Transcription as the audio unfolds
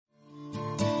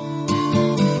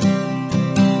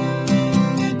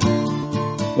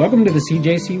Welcome to the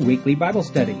CJC Weekly Bible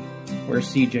Study, where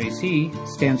CJC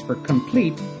stands for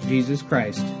Complete Jesus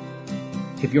Christ.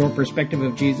 If your perspective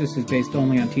of Jesus is based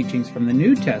only on teachings from the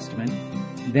New Testament,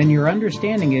 then your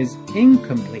understanding is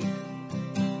incomplete.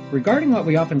 Regarding what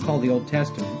we often call the Old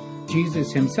Testament,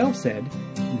 Jesus himself said,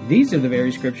 "These are the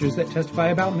very scriptures that testify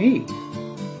about me."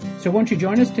 So won't you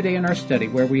join us today in our study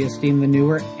where we esteem the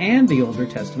newer and the older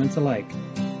testaments alike.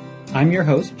 I'm your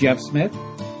host, Jeff Smith,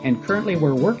 and currently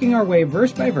we're working our way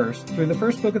verse by verse through the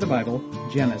first book of the Bible,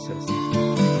 Genesis.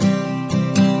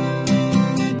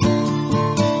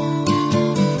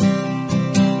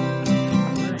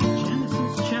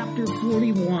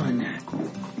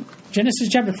 Genesis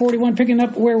chapter 41, picking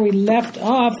up where we left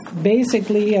off.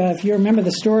 Basically, if you remember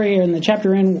the story in the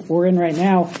chapter we're in right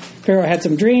now, Pharaoh had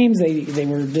some dreams. They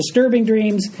were disturbing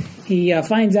dreams. He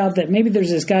finds out that maybe there's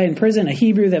this guy in prison, a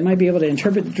Hebrew, that might be able to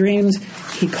interpret the dreams.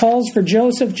 He calls for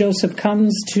Joseph. Joseph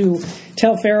comes to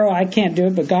tell Pharaoh, "I can't do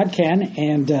it, but God can."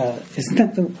 And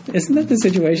isn't that the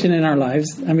situation in our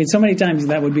lives? I mean, so many times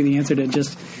that would be the answer to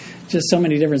just so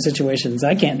many different situations.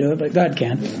 I can't do it, but God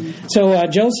can. So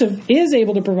Joseph is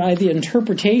able to provide the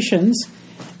interpretations,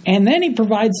 and then he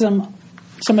provides some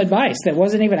advice that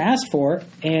wasn't even asked for,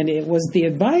 and it was the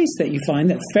advice that you find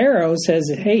that Pharaoh says,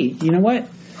 "Hey, you know what?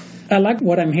 I like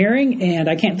what I'm hearing, and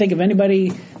I can't think of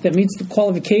anybody that meets the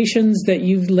qualifications that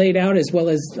you've laid out as well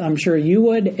as I'm sure you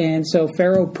would." And so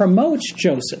Pharaoh promotes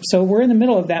Joseph. So we're in the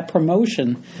middle of that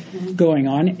promotion going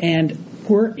on, and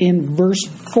we're in verse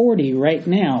 40 right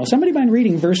now. Somebody mind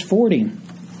reading verse 40?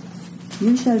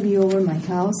 "You shall be over my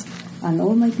house, and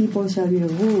all my people shall be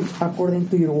ruled according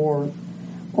to your word.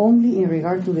 Only in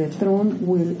regard to the throne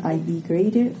will I be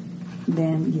greater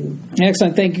than you."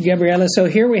 Excellent. Thank you, Gabriella. So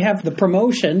here we have the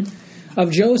promotion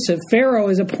of Joseph. Pharaoh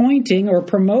is appointing or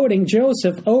promoting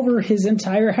Joseph over his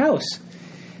entire house.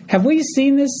 Have we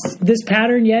seen this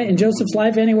pattern yet in Joseph's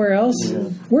life anywhere else? Yeah.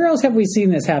 Where else have we seen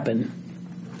this happen?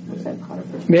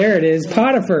 There it is,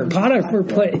 Potiphar. Potiphar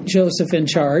put Joseph in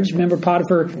charge. Remember,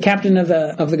 Potiphar, captain of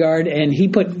the guard, and he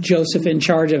put Joseph in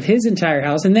charge of his entire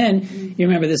house. And then, you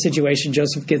remember the situation,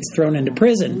 Joseph gets thrown into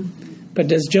prison. But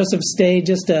does Joseph stay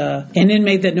just an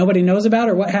inmate that nobody knows about,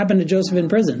 or what happened to Joseph in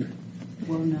prison?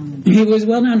 Well known. He was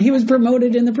well known. He was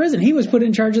promoted in the prison. He was put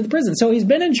in charge of the prison. So he's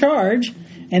been in charge,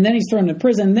 and then he's thrown into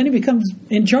prison, and then he becomes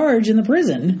in charge in the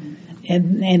prison.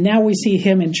 And now we see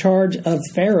him in charge of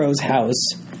Pharaoh's house.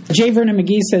 J. Vernon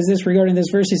McGee says this regarding this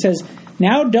verse. He says,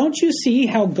 "Now don't you see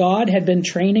how God had been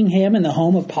training him in the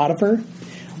home of Potiphar?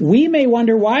 We may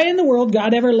wonder why in the world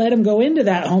God ever let him go into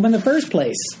that home in the first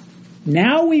place.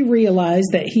 Now we realize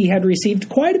that he had received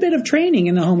quite a bit of training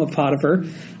in the home of Potiphar,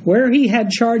 where he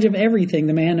had charge of everything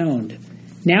the man owned.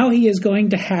 Now he is going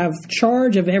to have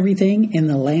charge of everything in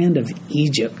the land of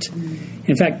Egypt."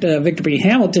 In fact, Victor B.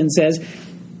 Hamilton says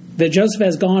that Joseph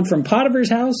has gone from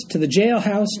Potiphar's house to the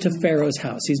jailhouse to Pharaoh's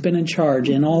house. He's been in charge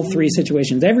in all three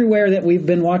situations. Everywhere that we've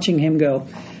been watching him go,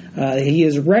 he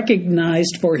is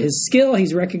recognized for his skill.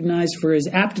 He's recognized for his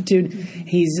aptitude.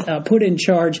 He's put in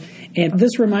charge. And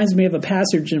this reminds me of a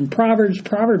passage in Proverbs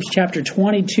chapter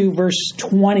 22, verse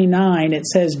 29. It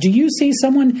says, "Do you see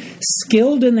someone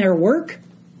skilled in their work?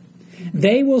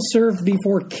 They will serve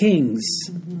before kings.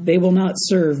 They will not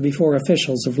serve before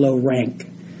officials of low rank."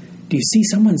 Do you see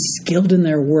someone skilled in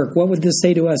their work? What would this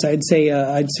say to us? I'd say,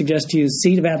 I'd suggest to you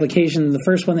seed of application, the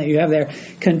first one that you have there.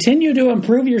 Continue to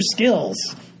improve your skills.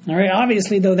 All right.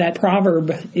 Obviously, though, that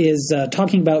proverb is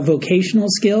talking about vocational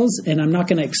skills, and I'm not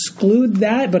going to exclude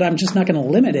that, but I'm just not going to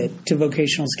limit it to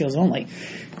vocational skills only.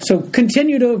 So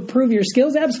continue to improve your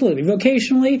skills. Absolutely.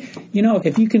 Vocationally,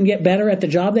 if you can get better at the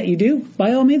job that you do,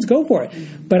 by all means, go for it.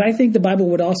 But I think the Bible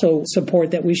would also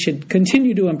support that we should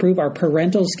continue to improve our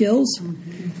parental skills.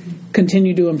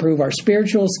 Continue to improve our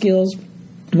spiritual skills,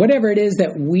 whatever it is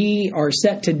that we are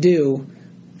set to do,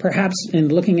 perhaps in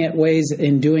looking at ways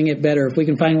in doing it better. If we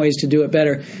can find ways to do it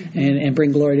better and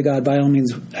bring glory to God, by all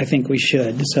means, I think we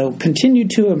should. So continue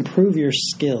to improve your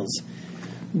skills.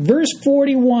 Verse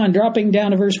 41, dropping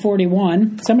down to verse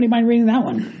 41. Somebody mind reading that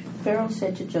one? Pharaoh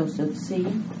said to Joseph, "See,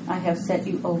 I have set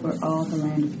you over all the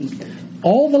land of Egypt."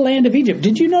 All the land of Egypt.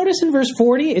 Did you notice in verse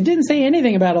 40, it didn't say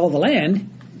anything about all the land.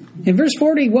 In verse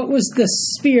 40, what was the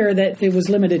sphere that it was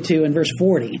limited to in verse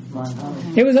 40?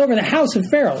 It was over the house of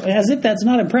Pharaoh, as if that's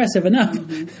not impressive enough.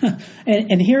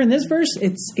 And here in this verse,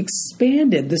 it's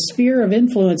expanded. The sphere of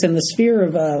influence and the sphere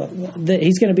of that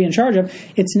he's going to be in charge of,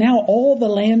 it's now all the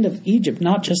land of Egypt,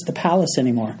 not just the palace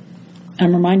anymore.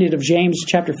 I'm reminded of James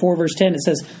chapter 4, verse 10. It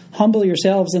says, "Humble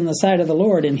yourselves in the sight of the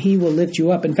Lord, and he will lift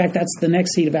you up." In fact, that's the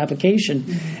next seed of application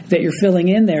that you're filling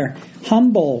in there.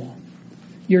 Humble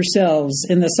yourselves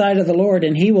in the sight of the Lord,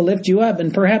 and he will lift you up.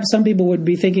 And perhaps some people would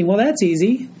be thinking, well, that's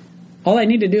easy. All I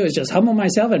need to do is just humble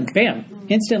myself, and bam,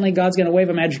 instantly God's going to wave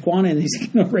a magic wand, and he's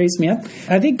going to raise me up.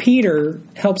 I think Peter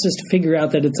helps us to figure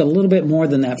out that it's a little bit more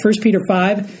than that. 1 Peter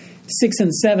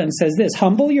 5:6-7 says this,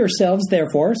 humble yourselves,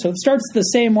 therefore. So it starts the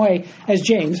same way as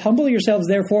James. Humble yourselves,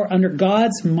 therefore, under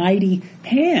God's mighty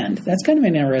hand. That's kind of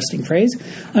an interesting phrase.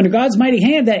 Under God's mighty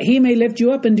hand, that he may lift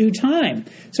you up in due time.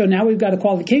 So now we've got a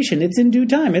qualification. It's in due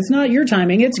time. It's not your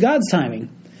timing. It's God's timing.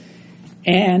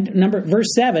 And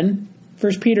verse 7,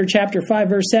 1 Peter chapter 5,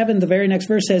 verse 7, the very next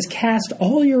verse says, cast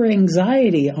all your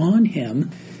anxiety on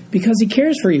him because he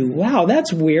cares for you. Wow,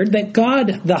 that's weird that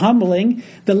God, the humbling,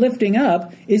 the lifting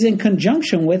up, is in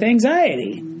conjunction with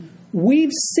anxiety.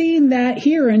 We've seen that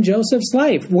here in Joseph's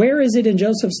life. Where is it in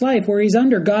Joseph's life where he's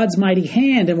under God's mighty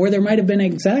hand and where there might have been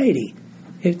anxiety?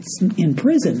 It's in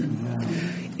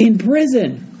prison. In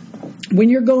prison. When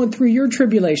you're going through your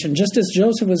tribulation, just as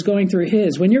Joseph was going through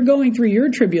his, when you're going through your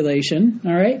tribulation,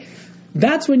 all right,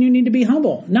 that's when you need to be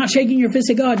humble. Not shaking your fist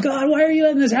at God. God, why are you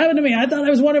letting this happen to me? I thought I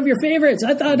was one of your favorites.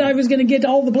 I thought I was going to get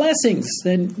all the blessings.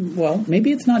 And, well,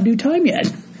 maybe it's not due time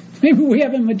yet. Maybe we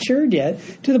haven't matured yet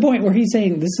to the point where he's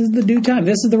saying, this is the due time.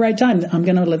 This is the right time. I'm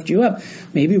going to lift you up.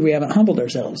 Maybe we haven't humbled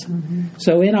ourselves. Mm-hmm.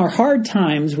 So in our hard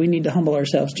times, we need to humble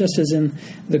ourselves just as in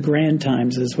the grand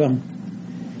times as well.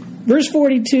 Verse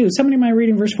 42. Somebody mind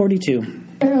reading verse 42?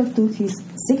 Pharaoh took his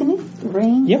signet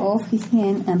ring off his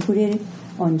hand and put it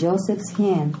on Joseph's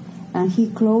hand, and he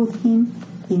clothed him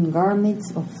in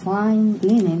garments of fine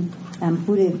linen and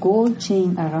put a gold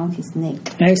chain around his neck.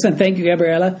 Excellent. Thank you,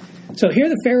 Gabriella. So here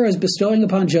the Pharaoh is bestowing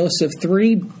upon Joseph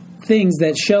three things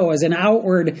that show as an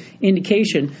outward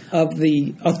indication of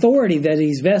the authority that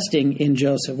he's vesting in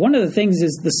Joseph. One of the things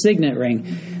is the signet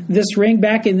ring. This ring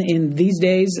back in these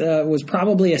days was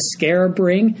probably a scarab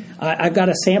ring. I've got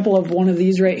a sample of one of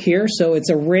these right here. So it's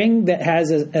a ring that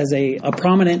has as a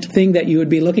prominent thing that you would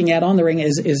be looking at on the ring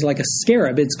is like a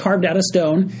scarab. It's carved out of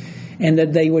stone. And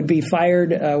that they would be fired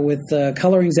with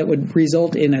colorings that would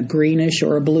result in a greenish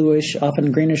or a bluish,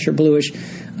 often greenish or bluish,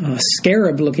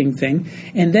 scarab-looking thing.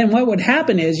 And then what would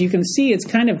happen is you can see it's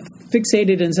kind of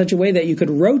fixated in such a way that you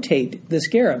could rotate the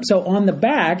scarab. So on the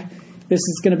back, this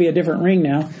is going to be a different ring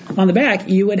now. On the back,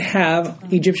 you would have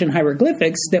Egyptian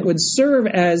hieroglyphics that would serve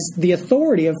as the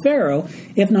authority of Pharaoh,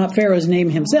 if not Pharaoh's name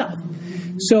himself.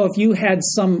 So if you had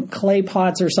some clay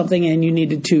pots or something and you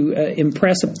needed to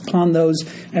impress upon those,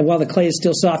 and while the clay is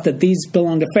still soft, that these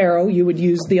belong to Pharaoh, you would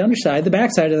use the underside, the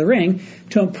backside of the ring,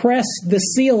 to impress the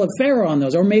seal of Pharaoh on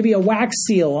those, or maybe a wax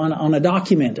seal on a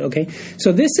document, okay?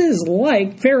 So this is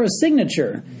like Pharaoh's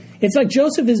signature. It's like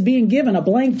Joseph is being given a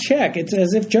blank check. It's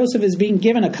as if Joseph is being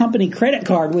given a company credit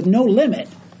card with no limit.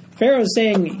 Pharaoh's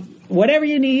saying, whatever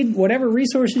you need, whatever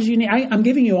resources you need, I'm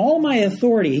giving you all my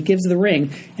authority. He gives the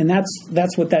ring, and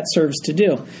that's what that serves to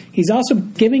do. He's also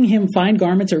giving him fine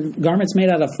garments or garments made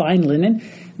out of fine linen.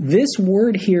 This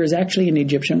word here is actually an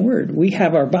Egyptian word. We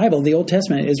have our Bible, the Old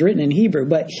Testament, is written in Hebrew,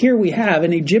 but here we have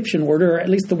an Egyptian word, or at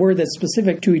least the word that's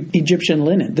specific to Egyptian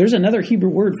linen. There's another Hebrew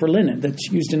word for linen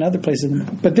that's used in other places.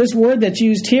 But this word that's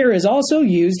used here is also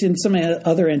used in some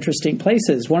other interesting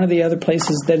places. One of the other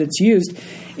places that it's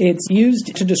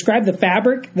used to describe the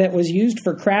fabric that was used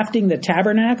for crafting the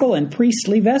tabernacle and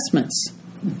priestly vestments.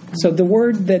 So the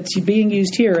word that's being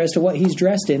used here as to what he's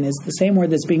dressed in is the same word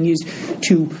that's being used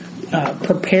to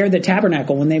prepare the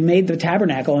tabernacle when they made the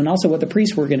tabernacle, and also what the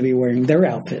priests were going to be wearing, their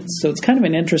outfits. So it's kind of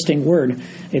an interesting word.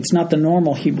 It's not the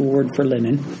normal Hebrew word for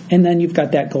linen. And then you've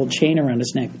got that gold chain around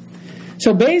his neck.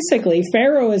 So basically,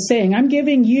 Pharaoh is saying, I'm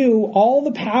giving you all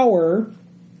the power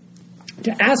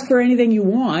to ask for anything you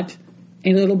want,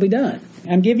 and it'll be done.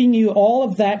 I'm giving you all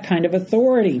of that kind of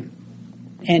authority.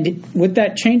 And with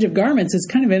that change of garments, it's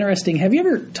kind of interesting. Have you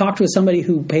ever talked with somebody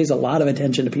who pays a lot of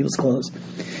attention to people's clothes?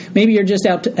 Maybe you're just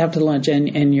out to lunch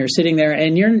and you're sitting there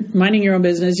and you're minding your own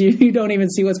business. You don't even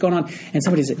see what's going on. And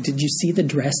somebody said, did you see the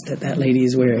dress that lady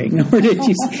is wearing? Or did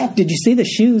you see the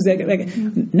shoes?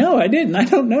 No, I didn't. I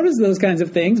don't notice those kinds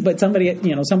of things, but some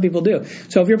people do.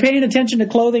 So if you're paying attention to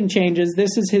clothing changes,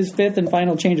 this is his fifth and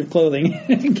final change of clothing,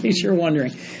 in case you're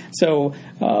wondering. So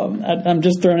I'm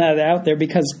just throwing that out there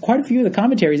because quite a few of the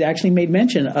commentaries actually made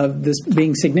mention of this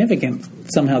being significant.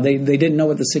 Somehow they didn't know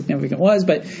what the significant was,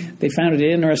 but they found it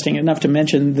interesting enough to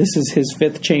mention this is his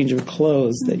fifth change of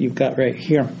clothes that you've got right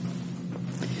here.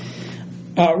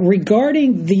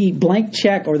 Regarding the blank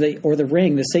check or the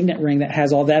ring, the signet ring that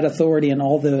has all that authority and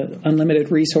all the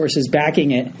unlimited resources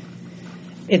backing it,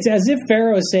 it's as if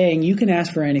Pharaoh is saying, you can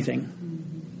ask for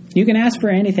anything. You can ask for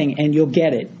anything and you'll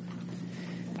get it.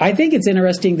 I think it's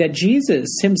interesting that Jesus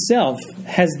himself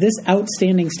has this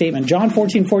outstanding statement. John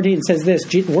 14:14 says this,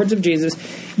 words of Jesus,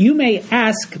 "You may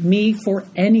ask me for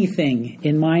anything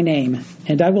in my name,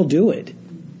 and I will do it."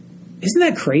 Isn't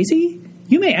that crazy?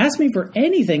 You may ask me for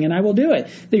anything, and I will do it.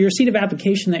 Your seat of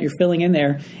application that you're filling in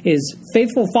there is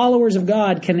faithful followers of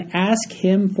God can ask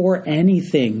him for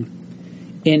anything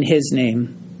in his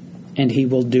name, and he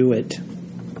will do it.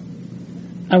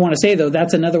 I want to say, though,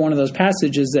 that's another one of those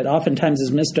passages that oftentimes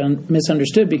is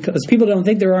misunderstood because people don't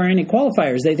think there are any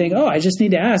qualifiers. They think, I just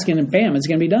need to ask, and bam, it's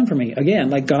going to be done for me. Again,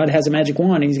 like God has a magic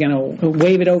wand, and he's going to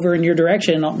wave it over in your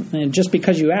direction, and just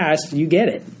because you asked, you get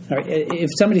it. If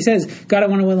somebody says, God, I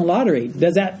want to win the lottery,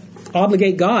 does that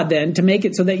obligate God then to make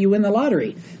it so that you win the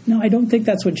lottery? No, I don't think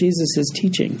that's what Jesus is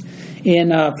teaching.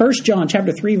 In 1 John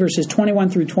chapter 3, verses 21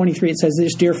 through 23, it says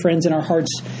this, "Dear friends, in our hearts,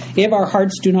 if our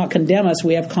hearts do not condemn us,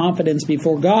 we have confidence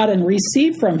before God and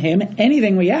receive from him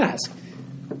anything we ask."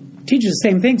 Teaches the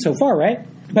same thing so far, right?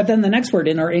 But then the next word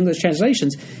in our English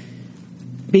translations,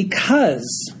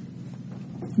 "because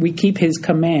we keep his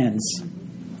commands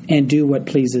and do what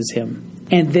pleases him.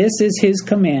 And this is his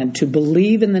command, to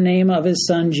believe in the name of his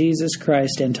Son, Jesus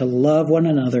Christ, and to love one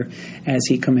another as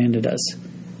he commanded us."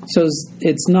 So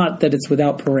it's not that it's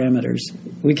without parameters.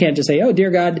 We can't just say, "Oh, dear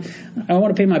God, I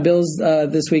want to pay my bills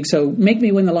this week, so make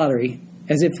me win the lottery,"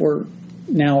 as if we're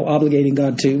now obligating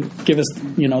God to give us,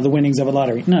 the winnings of a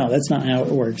lottery. No, that's not how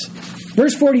it works.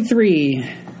 Verse 43.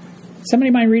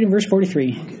 Somebody mind reading verse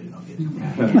 43?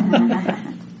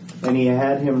 "And he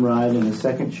had him ride in a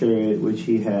second chariot which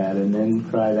he had, and then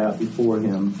cried out before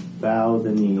him, bow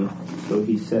the knee. So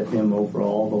he set him over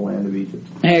all the land of Egypt."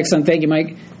 Excellent. Thank you,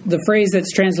 Mike. The phrase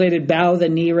that's translated bow the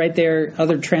knee right there,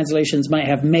 other translations might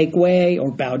have make way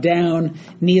or bow down,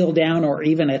 kneel down, or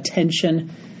even attention.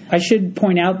 I should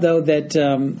point out, though, that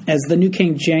as the New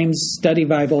King James Study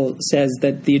Bible says,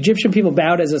 that the Egyptian people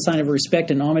bowed as a sign of respect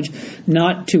and homage,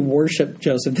 not to worship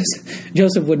Joseph.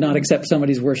 Joseph would not accept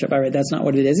somebody's worship. All right, that's not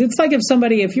what it is. It's like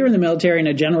if you're in the military and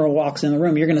a general walks in the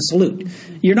room, you're going to salute.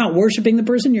 You're not worshiping the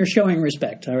person, you're showing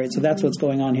respect. All right, so that's what's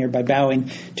going on here by bowing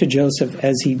to Joseph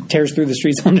as he tears through the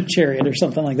streets on a chariot or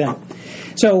something like that.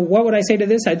 So what would I say to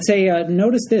this? I'd say,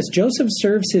 notice this. Joseph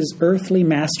serves his earthly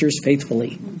masters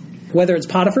faithfully. Whether it's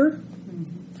Potiphar,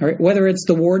 or whether it's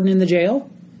the warden in the jail,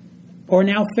 or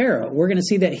now Pharaoh, we're going to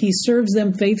see that he serves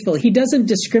them faithfully. He doesn't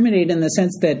discriminate in the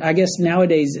sense that I guess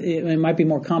nowadays it might be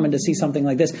more common to see something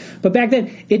like this. But back then,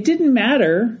 it didn't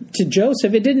matter to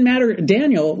Joseph. It didn't matter.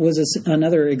 Daniel was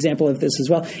another example of this as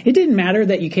well. It didn't matter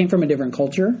that you came from a different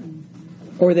culture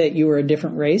or that you were a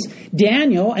different race.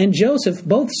 Daniel and Joseph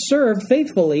both served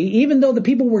faithfully, even though the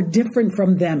people were different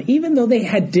from them, even though they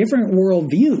had different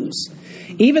worldviews.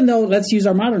 Even though, let's use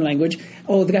our modern language,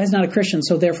 the guy's not a Christian,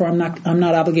 so therefore I'm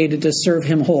not obligated to serve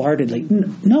him wholeheartedly.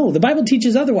 No, the Bible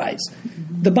teaches otherwise.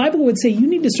 The Bible would say you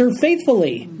need to serve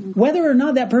faithfully, whether or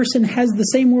not that person has the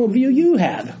same worldview you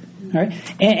have. All right?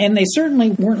 And they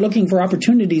certainly weren't looking for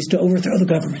opportunities to overthrow the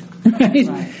government. Right?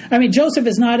 I mean, Joseph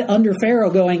is not under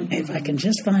Pharaoh going, if I can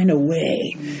just find a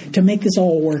way to make this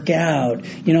all work out,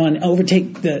 and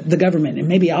overtake the government, and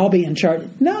maybe I'll be in charge.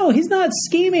 No, he's not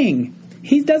scheming.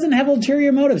 He doesn't have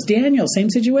ulterior motives. Daniel, same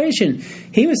situation.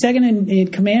 He was second in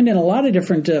command in a lot of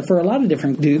different for a lot of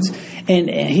different dudes, and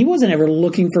he wasn't ever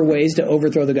looking for ways to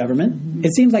overthrow the government.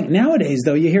 It seems like nowadays,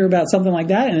 though, you hear about something like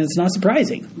that, and it's not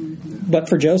surprising. But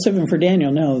for Joseph and for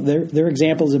Daniel, no, they're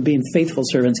examples of being faithful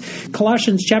servants.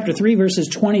 Colossians chapter 3, verses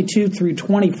 22 through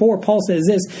 24, Paul says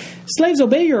this, "Slaves,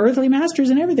 obey your earthly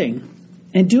masters in everything.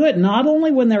 And do it not only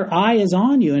when their eye is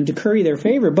on you and to curry their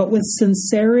favor, but with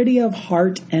sincerity of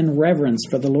heart and reverence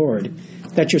for the Lord."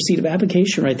 That's your seat of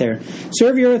application right there.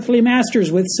 Serve your earthly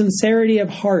masters with sincerity of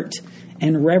heart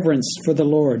and reverence for the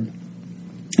Lord.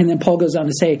 And then Paul goes on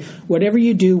to say, whatever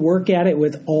you do, work at it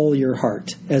with all your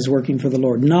heart as working for the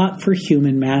Lord, not for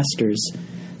human masters.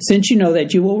 Since you know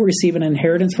that you will receive an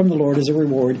inheritance from the Lord as a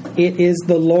reward, it is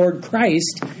the Lord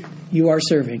Christ you are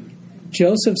serving.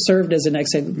 Joseph served as an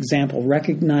example,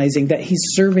 recognizing that he's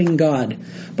serving God.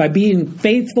 By being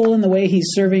faithful in the way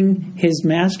he's serving his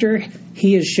master,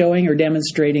 he is showing or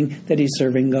demonstrating that he's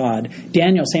serving God.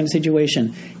 Daniel, same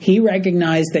situation. He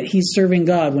recognized that he's serving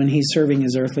God when he's serving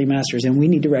his earthly masters, and we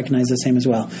need to recognize the same as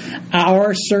well.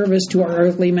 Our service to our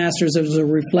earthly masters is a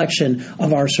reflection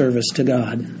of our service to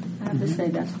God. I have to say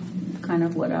that's kind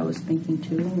of what I was thinking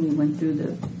too when we went through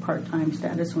the part-time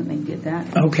status when they did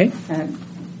that. Okay.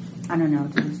 I don't know,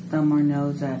 just thumb or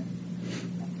nose that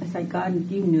it's like, God,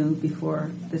 you knew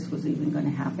before this was even going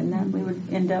to happen that we would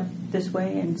end up this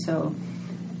way, and so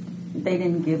they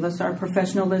didn't give us our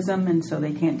professionalism, and so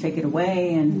they can't take it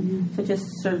away. And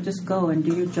so just go and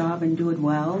do your job and do it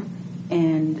well.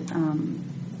 And,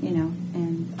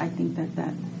 and I think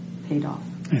that paid off.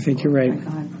 I think you're right.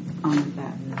 God honored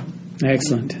that.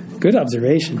 Excellent. Good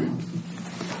observation.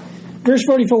 Verse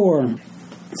 44.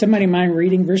 Somebody mind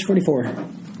reading verse 44?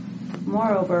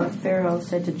 Moreover, Pharaoh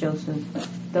said to Joseph,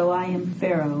 though I am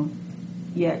Pharaoh,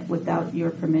 yet without your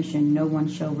permission no one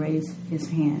shall raise his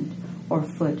hand or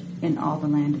foot in all the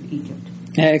land of Egypt.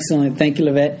 Excellent. Thank you,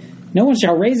 Livette. No one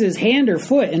shall raise his hand or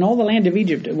foot in all the land of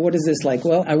Egypt. What is this like?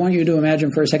 Well, I want you to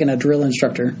imagine for a second a drill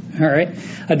instructor. All right?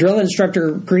 A drill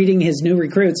instructor greeting his new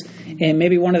recruits, and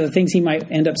maybe one of the things he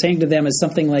might end up saying to them is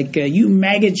something like, you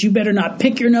maggots, you better not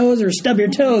pick your nose or stub your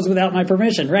toes without my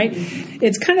permission, right?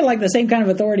 It's kind of like the same kind of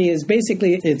authority as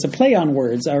basically it's a play on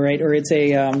words, all right? Or it's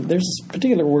a, there's a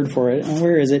particular word for it.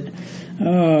 Where is it?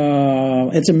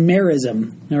 It's a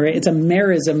merism, all right? It's a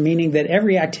merism, meaning that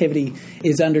every activity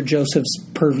is under Joseph's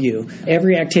purview.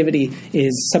 Every activity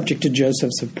is subject to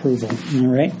Joseph's approval, all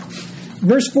right?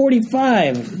 Verse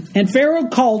 45, and Pharaoh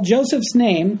called Joseph's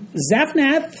name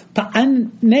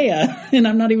Zaphnath-Paaneah, and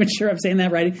I'm not even sure I'm saying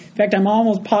that right. In fact, I'm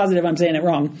almost positive I'm saying it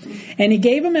wrong. And he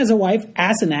gave him as a wife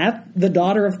Asenath, the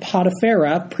daughter of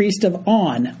Potiphera, priest of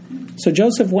On. So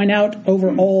Joseph went out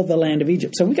over all the land of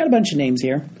Egypt. So we got a bunch of names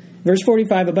here. Verse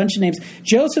 45, a bunch of names.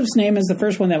 Joseph's name is the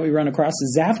first one that we run across,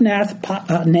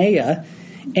 Zaphnath-Paaneah.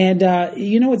 And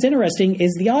you know what's interesting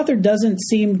is the author doesn't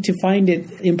seem to find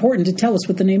it important to tell us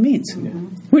what the name means. Yeah.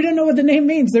 We don't know what the name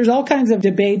means. There's all kinds of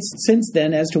debates since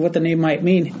then as to what the name might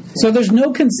mean. So there's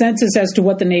no consensus as to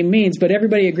what the name means, but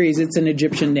everybody agrees it's an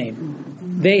Egyptian name.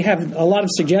 They have a lot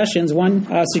of suggestions. One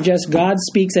suggests God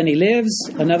speaks and he lives.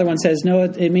 Another one says, no,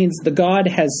 it means the God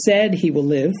has said he will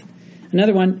live.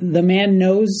 Another one, the man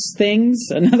knows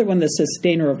things. Another one, the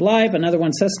sustainer of life. Another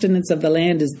one, sustenance of the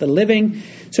land is the living.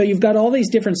 So you've got all these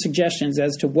different suggestions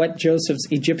as to what Joseph's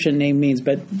Egyptian name means.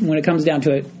 But when it comes down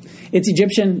to it, it's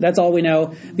Egyptian. That's all we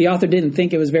know. The author didn't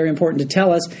think it was very important to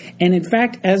tell us. And in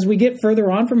fact, as we get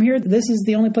further on from here, this is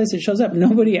the only place it shows up.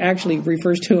 Nobody actually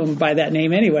refers to him by that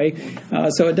name anyway.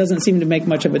 So it doesn't seem to make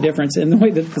much of a difference in the way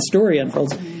that the story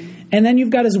unfolds. And then you've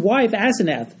got his wife,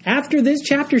 Asenath. After this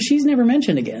chapter, she's never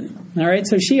mentioned again. All right,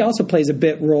 so she also plays a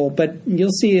bit role, but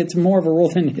you'll see it's more of a role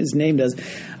than his name does.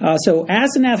 So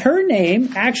Asenath, her name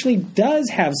actually does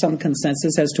have some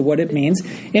consensus as to what it means.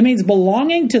 It means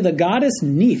belonging to the goddess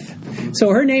Neith. So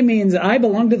her name means, I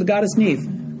belong to the goddess Neith.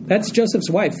 That's Joseph's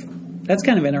wife. That's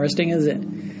kind of interesting, isn't it?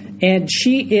 And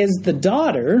she is the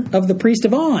daughter of the priest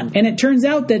of On. And it turns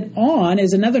out that On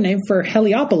is another name for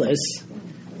Heliopolis,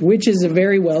 which is a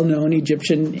very well-known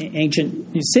Egyptian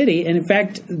ancient city. And in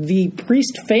fact, the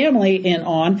priest family in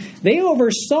On, they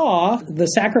oversaw the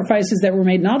sacrifices that were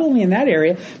made not only in that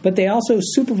area, but they also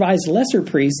supervised lesser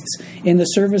priests in the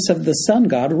service of the sun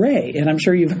god Re. And I'm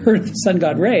sure you've heard of the sun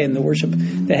god Re and the worship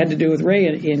that had to do with Re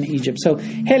in Egypt. So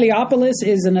Heliopolis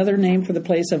is another name for the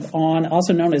place of On,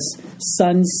 also known as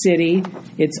Sun City.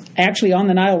 It's actually on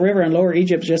the Nile River in Lower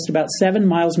Egypt, just about 7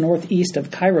 miles northeast of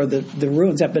Cairo. The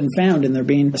ruins have been found and they're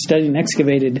being studied and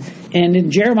excavated. And in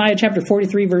Jeremiah chapter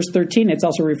 43, verse 13, it's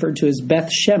also referred to as Beth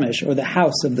Shemesh, or the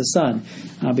house of the sun,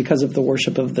 because of the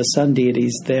worship of the sun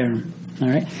deities there. All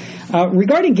right.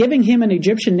 Regarding giving him an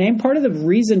Egyptian name, part of the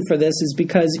reason for this is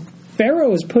because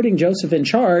Pharaoh is putting Joseph in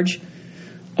charge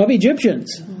of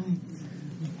Egyptians.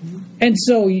 And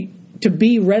so to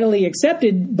be readily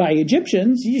accepted by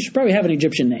Egyptians, you should probably have an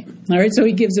Egyptian name. All right, so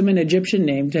he gives him an Egyptian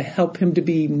name to help him to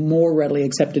be more readily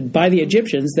accepted by the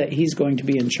Egyptians that he's going to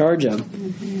be in charge of.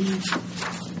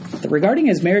 Regarding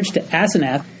his marriage to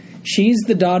Asenath, she's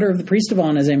the daughter of the priest of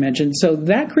On, as I mentioned, so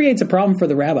that creates a problem for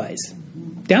the rabbis.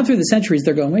 Down through the centuries,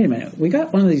 they're going, wait a minute, we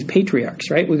got one of these patriarchs,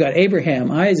 right? We got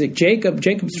Abraham, Isaac, Jacob,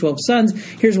 Jacob's 12 sons.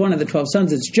 Here's one of the 12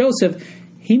 sons, it's Joseph.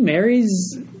 He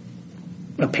marries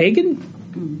a pagan?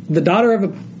 The daughter of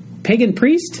a pagan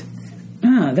priest?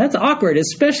 That's awkward,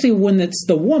 especially when it's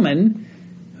the woman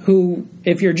who,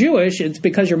 if you're Jewish, it's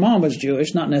because your mom was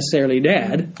Jewish, not necessarily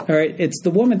dad. All right, it's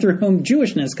the woman through whom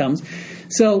Jewishness comes.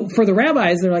 So for the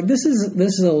rabbis, they're like, this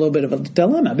is a little bit of a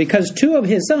dilemma, because two of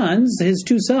his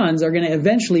two sons, are going to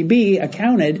eventually be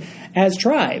accounted as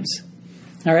tribes.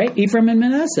 All right, Ephraim and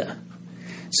Manasseh.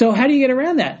 So how do you get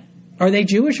around that? Are they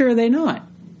Jewish or are they not?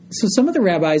 So some of the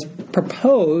rabbis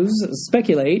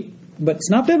speculate, but it's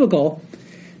not biblical,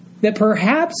 that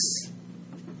perhaps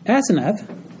Asenath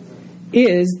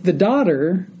is the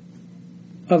daughter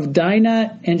of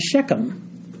Dinah and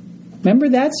Shechem. Remember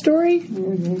that story?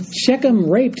 Mm-hmm. Shechem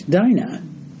raped Dinah.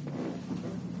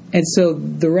 And so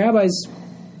the rabbis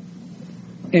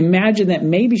imagine that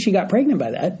maybe she got pregnant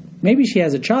by that, maybe she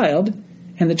has a child,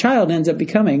 and the child ends up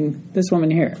becoming this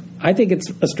woman here. I think it's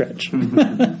a stretch.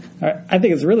 I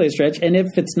think it's really a stretch. And if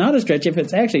it's not a stretch, if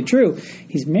it's actually true,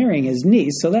 he's marrying his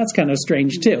niece, so that's kind of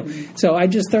strange too. So I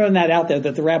just throwing that out there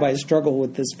that the rabbis struggle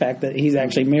with this fact that he's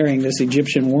actually marrying this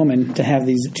Egyptian woman to have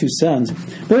these two sons.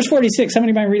 Verse 46,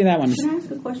 somebody mind reading that one? Can I ask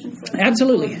a question first?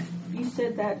 Absolutely. You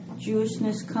said that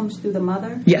Jewishness comes through the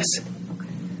mother? Yes.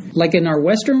 Like in our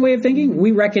Western way of thinking,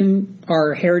 we reckon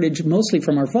our heritage mostly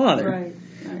from our father. Right.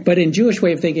 But in Jewish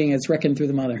way of thinking, it's reckoned through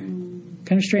the mother.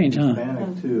 Kind of strange, huh?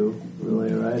 Hispanic too,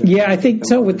 really, right? Yeah, I think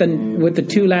so. With the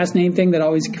two last name thing, that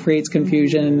always creates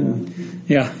confusion.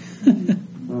 Yeah.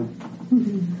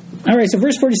 All right. So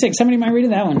verse 46. Somebody mind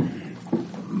reading that one?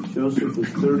 Joseph was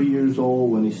 30 years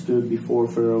old when he stood before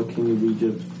Pharaoh, king of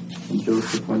Egypt. And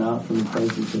Joseph went out from the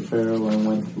presence of Pharaoh and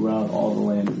went throughout all the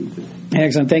land of Egypt.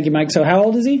 Excellent. Thank you, Mike. So how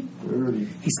old is he? 30.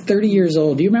 He's 30 years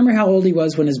old. Do you remember how old he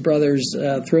was when his brothers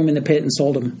threw him in the pit and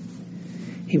sold him?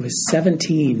 He was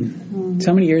 17.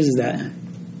 So how many years is that?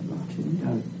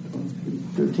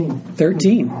 13.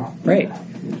 13. Right.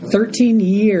 13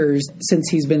 years since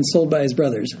he's been sold by his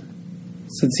brothers.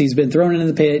 Since he's been thrown into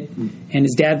the pit, and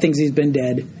his dad thinks he's been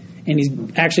dead, and he's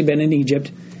actually been in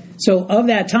Egypt. So of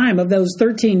that time, of those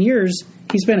 13 years,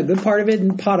 he spent a good part of it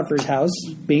in Potiphar's house,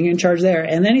 being in charge there.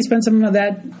 And then he spent some of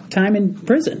that time in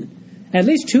prison. At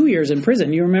least 2 years in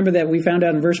prison. You remember that we found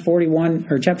out in verse 41,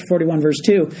 or chapter 41, verse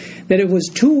 2, that it was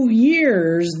 2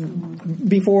 years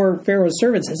before Pharaoh's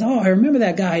servant says, oh, I remember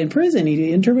that guy in prison.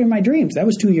 He interpreted my dreams. That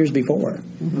was 2 years before.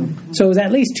 So it was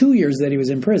at least 2 years that he was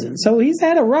in prison. So he's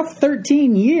had a rough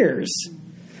 13 years.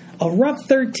 A rough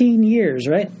 13 years,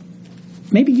 right?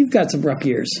 Maybe you've got some rough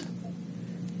years.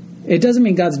 It doesn't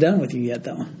mean God's done with you yet,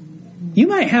 though. You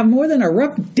might have more than a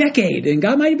rough decade, and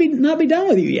God might not be done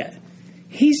with you yet.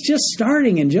 He's just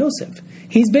starting in Joseph.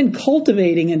 He's been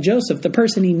cultivating in Joseph the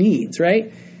person he needs,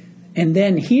 right? And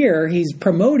then here, he's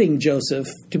promoting Joseph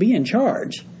to be in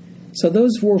charge. So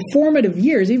those were formative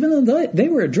years, even though they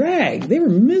were a drag. They were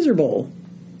miserable.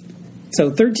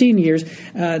 So 13 years.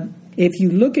 If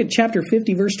you look at chapter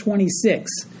 50, verse 26,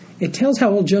 it tells how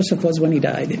old Joseph was when he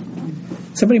died.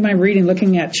 Somebody mind reading,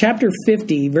 looking at chapter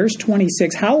 50, verse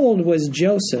 26. How old was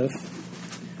Joseph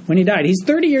when he died? He's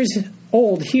 30 years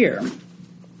old here.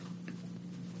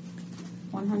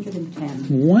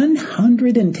 110.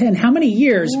 110. How many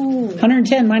years? Ooh.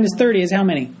 110 minus 30 is how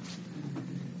many?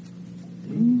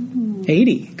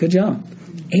 80. Good job.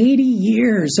 80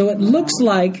 years. So it looks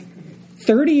like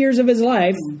 30 years of his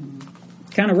life,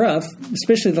 kind of rough,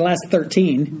 especially the last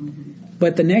 13.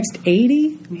 But the next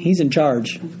 80, he's in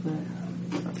charge.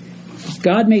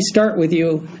 God may start with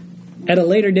you at a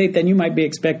later date than you might be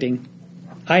expecting.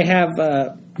 I have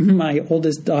my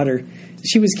oldest daughter.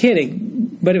 She was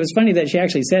kidding, but it was funny that she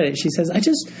actually said it. She says,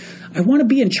 I want to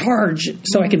be in charge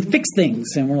so I can fix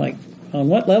things. And we're like, on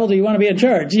what level do you want to be in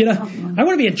charge? You know, I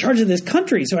want to be in charge of this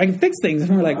country so I can fix things.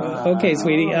 And we're like, okay,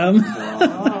 sweetie,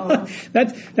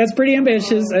 that's pretty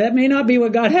ambitious. That may not be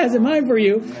what God has in mind for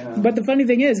you. But the funny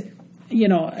thing is, you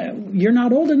know, you're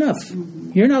not old enough.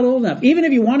 You're not old enough. Even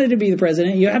if you wanted to be the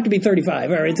president, you have to be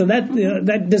 35. All right, so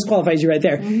that disqualifies you right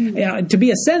there. To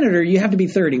be a senator, you have to be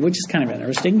 30, which is kind of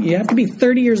interesting. You have to be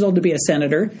 30 years old to be a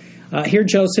senator. Here,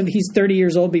 Joseph, he's 30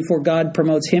 years old before God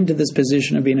promotes him to this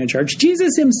position of being in charge.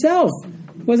 Jesus himself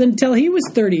wasn't until he was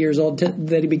 30 years old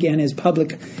that he began his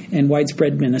public and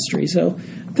widespread ministry. So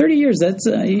 30 years, that's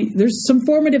there's some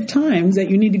formative times that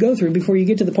you need to go through before you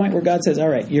get to the point where God says, all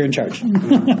right, you're in charge.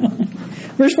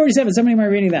 Verse 47, somebody might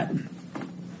reading that.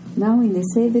 Now in the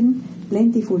 7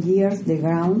 plentiful years, the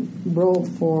ground brought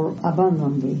forth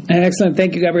abundantly. Excellent.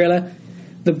 Thank you, Gabriela.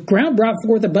 The ground brought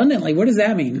forth abundantly. What does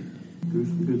that mean?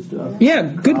 Good stuff. Yeah,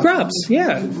 good crops.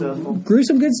 Yeah. Successful. Grew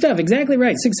some good stuff. Exactly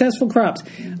right. Successful crops.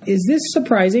 Is this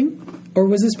surprising or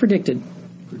was this predicted?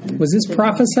 Was this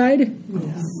prophesied?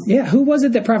 Yes. Yeah. Who was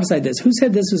it that prophesied this? Who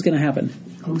said this was going to happen?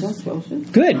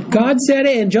 Joseph. Good. God said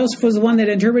it, and Joseph was the one that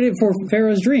interpreted it for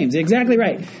Pharaoh's dreams. Exactly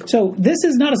right. So this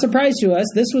is not a surprise to us.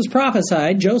 This was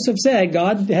prophesied. Joseph said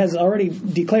God has already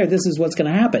declared this is what's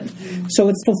going to happen. So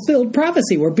it's fulfilled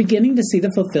prophecy. We're beginning to see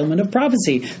the fulfillment of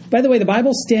prophecy. By the way, the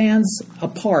Bible stands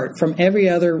apart from every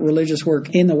other religious work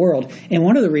in the world, and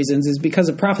one of the reasons is because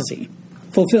of prophecy.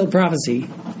 Fulfilled prophecy,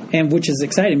 and which is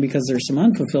exciting because there's some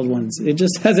unfulfilled ones. It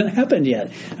just hasn't happened yet.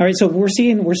 All right, so we're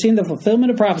seeing the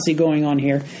fulfillment of prophecy going on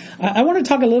here. I want to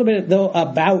talk a little bit though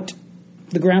about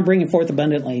the ground bringing forth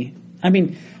abundantly. I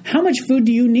mean, how much food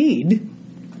do you need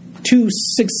to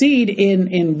succeed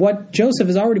in what Joseph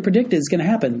has already predicted is going to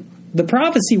happen? The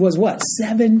prophecy was what?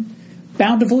 7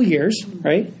 bountiful years,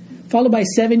 right? Followed by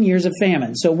 7 years of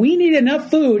famine. So we need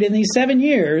enough food in these 7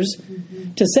 years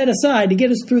to set aside to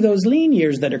get us through those lean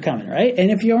years that are coming, right?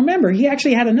 And if you remember, he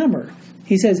actually had a number.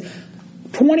 He says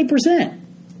 20%.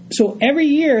 So every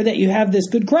year that you have this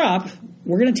good crop,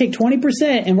 we're going to take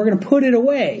 20% and we're going to put it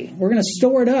away. We're going to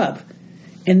store it up.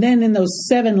 And then in those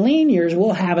 7 lean years,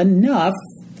 we'll have enough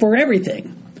for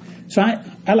everything. So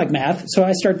I like math, so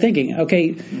I start thinking,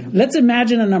 okay, let's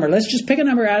imagine a number. Let's just pick a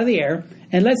number out of the air,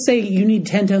 and let's say you need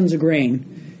 10 tons of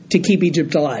grain to keep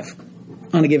Egypt alive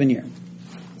on a given year.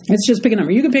 Let's just pick a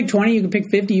number. You can pick 20, you can pick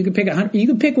 50, you can pick 100, you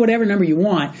can pick whatever number you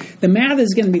want. The math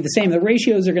is going to be the same. The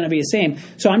ratios are going to be the same.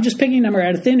 So I'm just picking a number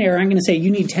out of thin air. I'm going to say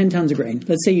you need 10 tons of grain.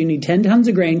 Let's say you need 10 tons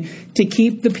of grain to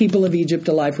keep the people of Egypt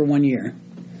alive for 1 year.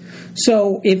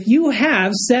 So if you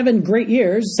have 7 great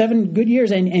years, 7 good years,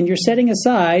 and you're setting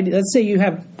aside, let's say you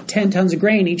have 10 tons of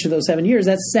grain each of those 7 years,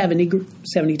 that's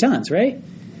 70 tons, right?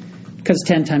 Because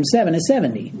 10 times 7 is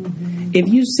 70. Mm-hmm. If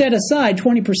you set aside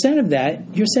 20% of that,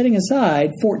 you're setting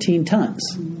aside 14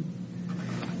 tons.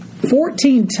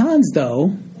 14 tons,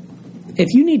 though,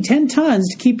 if you need 10 tons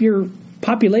to keep your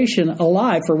population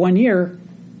alive for 1 year,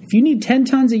 if you need 10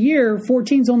 tons a year,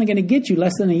 14 is only going to get you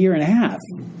less than a year and a half,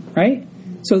 right?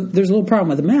 So there's a little problem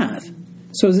with the math.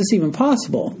 So is this even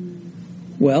possible?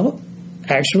 Well,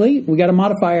 actually, we got to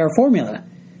modify our formula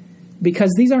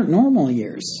because these aren't normal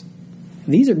years.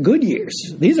 These are good years.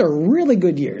 These are really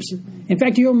good years. In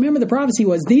fact, you'll remember the prophecy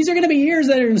was these are going to be years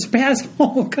that are going to surpass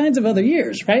all kinds of other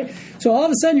years, right? So all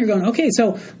of a sudden you're going, okay,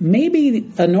 so maybe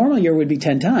a normal year would be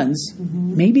 10 tons.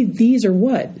 Mm-hmm. Maybe these are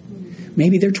what?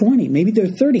 Maybe they're 20. Maybe they're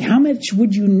 30. How much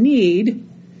would you need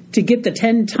to get the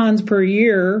 10 tons per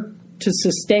year to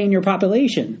sustain your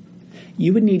population?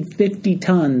 You would need 50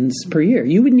 tons per year.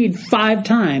 You would need 5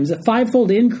 times, a 5-fold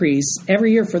increase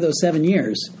every year for those 7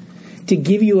 years to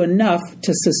give you enough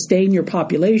to sustain your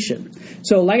population.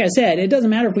 So like I said, it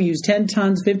doesn't matter if we use 10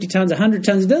 tons, 50 tons, 100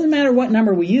 tons. It doesn't matter what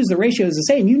number we use. The ratio is the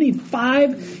same. You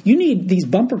need these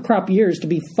bumper crop years to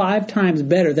be 5 times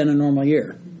better than a normal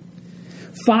year.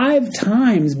 5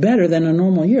 times better than a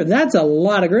normal year. That's a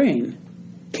lot of grain.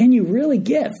 Can you really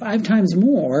get 5 times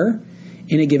more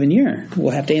in a given year?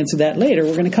 We'll have to answer that later.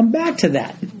 We're going to come back to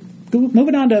that.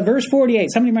 Moving on to verse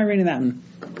 48. Somebody mind reading that one?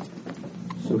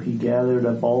 So he gathered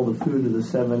up all the food of the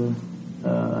 7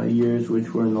 years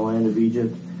which were in the land of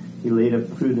Egypt. He laid up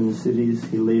food in the cities.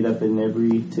 He laid up in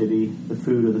every city the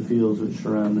food of the fields which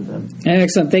surrounded them.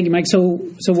 Excellent. Thank you, Mike. So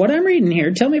what I'm reading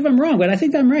here, tell me if I'm wrong, but I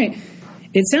think I'm right.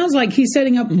 It sounds like he's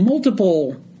setting up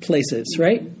multiple places,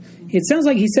 right? It sounds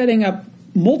like he's setting up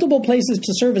multiple places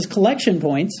to serve as collection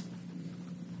points.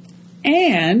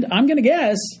 And I'm going to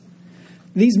guess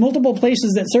these multiple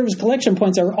places that serve as collection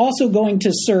points are also going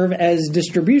to serve as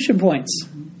distribution points.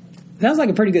 Sounds like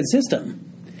a pretty good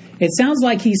system. It sounds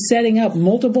like he's setting up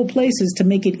multiple places to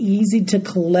make it easy to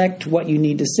collect what you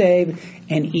need to save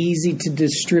and easy to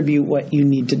distribute what you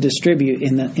need to distribute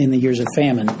in the years of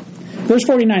famine. Verse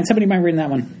 49, somebody mind reading that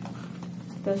one?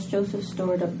 Thus Joseph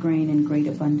stored up grain in great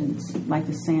abundance, like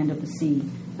the sand of the sea,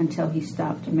 until he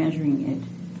stopped measuring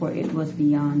it, for it was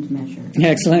beyond measure.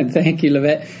 Excellent. Thank you,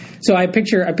 Livette. So I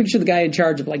picture the guy in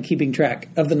charge of like keeping track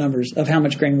of the numbers of how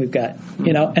much grain we've got,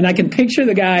 and I can picture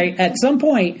the guy at some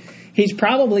point, he's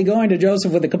probably going to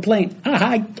Joseph with a complaint.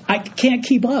 I can't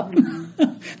keep up.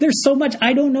 There's so much.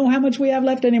 I don't know how much we have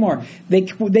left anymore. They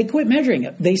quit measuring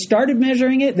it. They started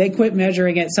measuring it. They quit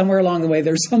measuring it. Somewhere along the way,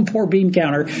 there's some poor bean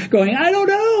counter going, I don't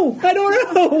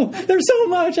know. There's so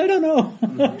much. I don't know.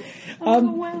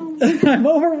 I'm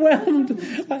overwhelmed.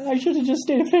 I should have just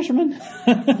stayed a fisherman.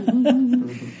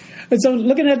 And so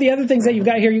looking at the other things that you've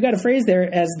got here, you've got a phrase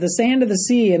there as the sand of the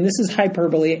sea, and this is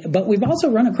hyperbole, but we've also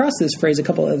run across this phrase a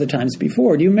couple of other times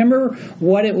before. Do you remember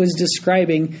what it was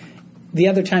describing the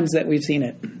other times that we've seen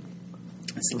it?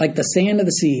 It's like the sand of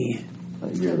the sea.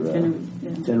 Your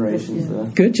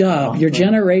generations. Good job. Your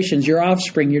generations, your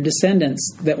offspring, your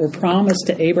descendants that were promised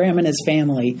to Abraham and his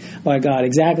family by God.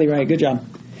 Exactly right. Good job.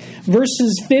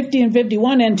 Verses 50 and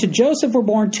 51, and to Joseph were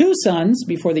born 2 sons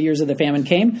before the years of the famine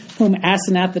came, whom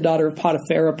Asenath, the daughter of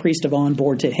Potiphar, priest of On,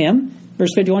 bore to him. Verse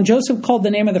 51, Joseph called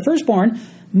the name of the firstborn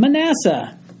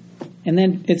Manasseh. And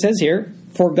then it says here,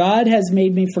 for God has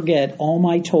made me forget all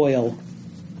my toil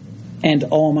and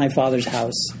all my father's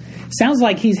house. Sounds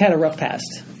like he's had a rough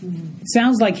past. It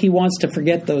sounds like he wants to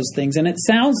forget those things. And it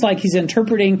sounds like he's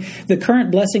interpreting the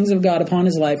current blessings of God upon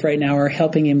his life right now are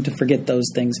helping him to forget those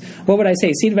things. What would I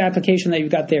say? Seed of application that you've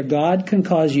got there. God can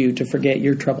cause you to forget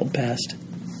your troubled past.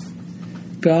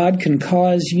 God can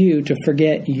cause you to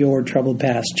forget your troubled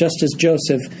past, just as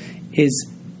Joseph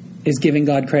is giving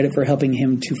God credit for helping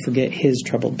him to forget his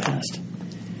troubled past.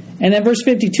 And then verse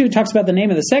 52 talks about the name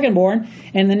of the second-born.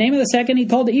 And the name of the second he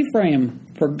called Ephraim.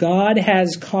 For God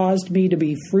has caused me to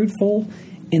be fruitful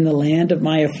in the land of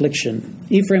my affliction.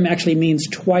 Ephraim actually means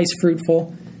twice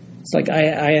fruitful. It's like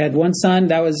I had one son,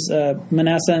 that was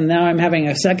Manasseh, and now I'm having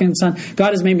a second son. God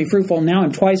has made me fruitful, now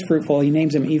I'm twice fruitful. He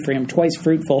names him Ephraim, twice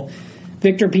fruitful.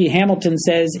 Victor P. Hamilton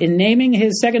says, in naming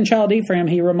his second child Ephraim,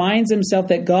 he reminds himself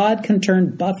that God can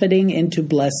turn buffeting into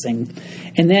blessing.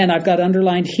 And then I've got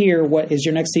underlined here, what is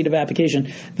your next seed of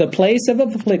application? The place of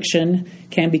affliction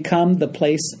can become the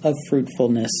place of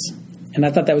fruitfulness. And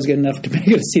I thought that was good enough to make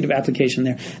it a seed of application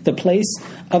there. The place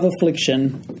of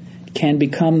affliction can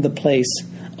become the place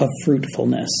of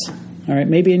fruitfulness. All right,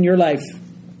 maybe in your life,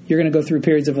 you're going to go through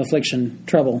periods of affliction,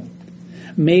 trouble.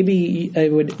 Maybe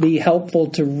it would be helpful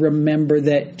to remember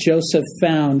that Joseph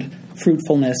found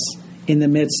fruitfulness in the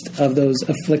midst of those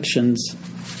afflictions.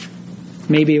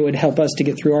 Maybe it would help us to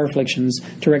get through our afflictions,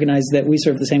 to recognize that we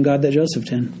serve the same God that Joseph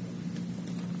did.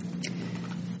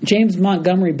 James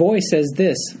Montgomery Boyce says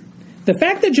this, the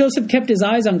fact that Joseph kept his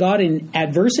eyes on God in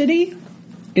adversity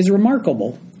is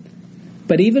remarkable.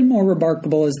 But even more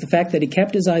remarkable is the fact that he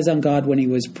kept his eyes on God when he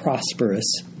was prosperous.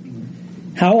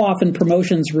 How often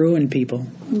promotions ruin people?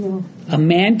 No. A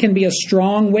man can be a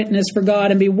strong witness for God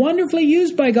and be wonderfully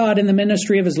used by God in the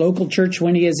ministry of his local church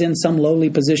when he is in some lowly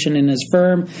position in his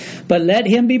firm. But let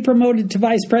him be promoted to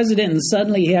vice president and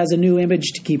suddenly he has a new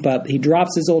image to keep up. He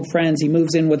drops his old friends. He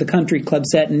moves in with a country club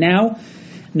set and now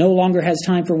no longer has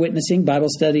time for witnessing, Bible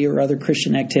study, or other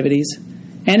Christian activities.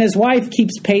 And his wife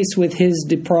keeps pace with his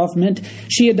depravement.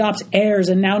 She adopts heirs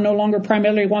and now no longer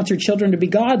primarily wants her children to be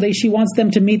godly. She wants them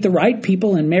to meet the right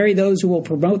people and marry those who will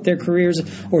promote their careers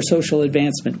or social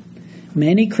advancement.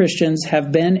 Many Christians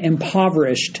have been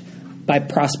impoverished by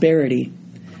prosperity.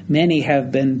 Many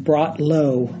have been brought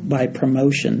low by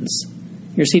promotions.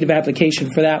 Your seed of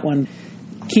application for that one.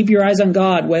 Keep your eyes on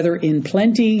God, whether in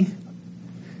plenty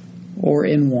or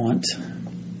in want.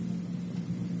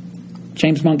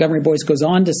 James Montgomery Boyce goes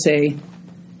on to say,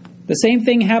 the same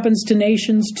thing happens to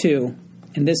nations too,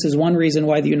 and this is one reason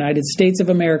why the United States of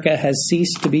America has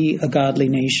ceased to be a godly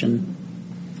nation.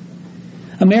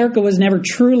 America was never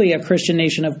truly a Christian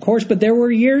nation, of course, but there were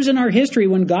years in our history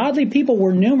when godly people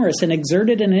were numerous and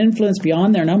exerted an influence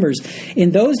beyond their numbers.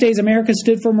 In those days, America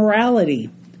stood for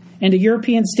morality, and a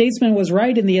European statesman was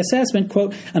right in the assessment,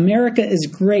 quote, America is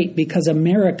great because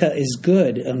America is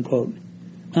good, unquote.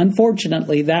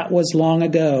 Unfortunately, that was long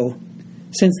ago.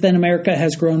 Since then, America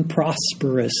has grown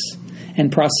prosperous, and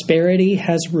prosperity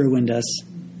has ruined us.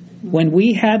 When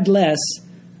we had less,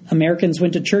 Americans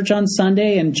went to church on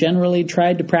Sunday and generally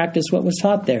tried to practice what was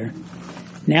taught there.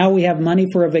 Now we have money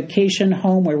for a vacation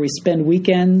home where we spend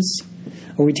weekends,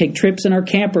 or we take trips in our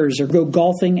campers, or go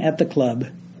golfing at the club.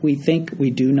 We think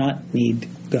we do not need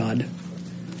God.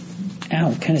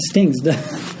 Ow, kind of stings.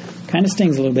 Kind of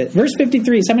stings a little bit. Verse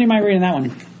 53, somebody might read in that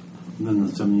one. Then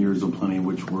the 7 years of plenty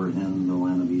which were in the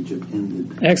land of Egypt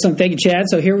ended. Excellent. Thank you, Chad.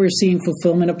 So here we're seeing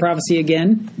fulfillment of prophecy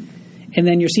again. And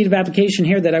then your seed of application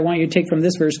here that I want you to take from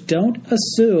this verse, don't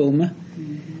assume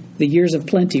the years of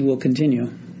plenty will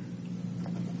continue.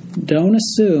 Don't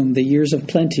assume the years of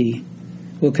plenty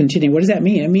will continue. What does that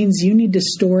mean? It means you need to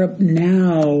store up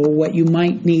now what you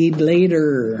might need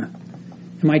later.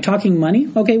 Am I talking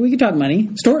money? Okay, we can talk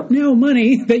money. Store up now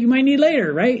money that you might need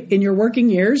later, right? In your working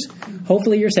years,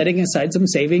 hopefully you're setting aside some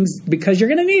savings because you're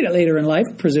going to need it later in life,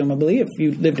 presumably, if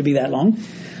you live to be that long.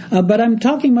 But I'm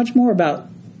talking much more about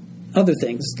other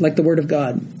things, like the Word of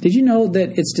God. Did you know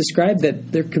that it's described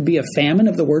that there could be a famine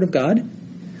of the Word of God?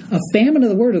 A famine of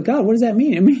the Word of God, what does that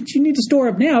mean? It means you need to store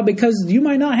up now because you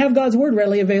might not have God's Word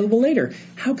readily available later.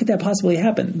 How could that possibly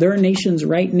happen? There are nations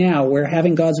right now where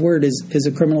having God's Word is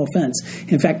a criminal offense.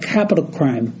 In fact, capital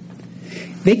crime.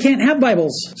 They can't have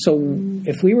Bibles. So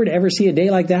if we were to ever see a day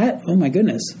like that, oh my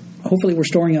goodness, hopefully we're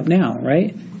storing up now,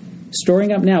 right?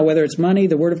 Storing up now, whether it's money,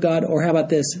 the Word of God, or how about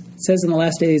this? It says in the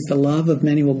last days, the love of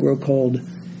many will grow cold.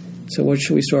 So what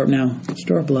should we store up now?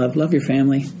 Store up love. Love your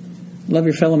family. Love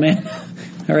your fellow man.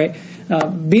 All right.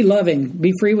 Be loving.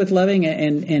 Be free with loving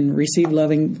and receive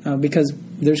loving because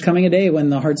there's coming a day when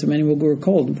the hearts of many will grow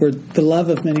cold, where the love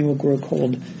of many will grow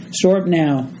cold. Store up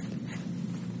now.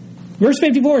 Verse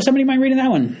 54, somebody might read in that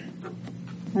one.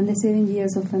 And the 7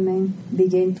 years of famine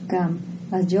began to come,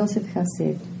 as Joseph has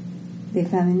said. The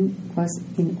famine was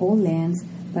in all lands,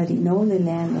 but in all the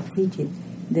land of Egypt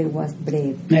there was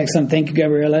bread. Excellent. Thank you,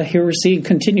 Gabriella. Here we see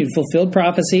continued fulfilled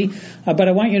prophecy. But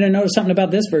I want you to notice something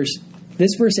about this verse.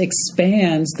 This verse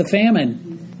expands the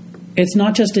famine. It's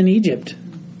not just in Egypt.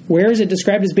 Where is it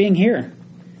described as being here?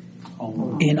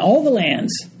 In all the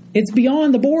lands. It's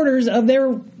beyond the borders of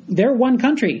their They're one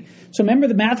country. So remember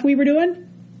the math we were doing?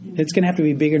 It's going to have to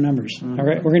be bigger numbers. All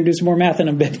right, we're going to do some more math in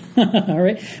a bit. All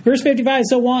right, verse 55.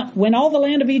 So when all the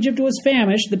land of Egypt was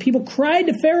famished, the people cried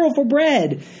to Pharaoh for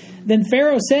bread. Then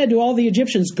Pharaoh said to all the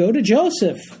Egyptians, "Go to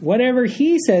Joseph. Whatever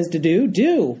he says to do,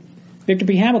 do." Victor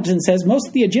P. Hamilton says, most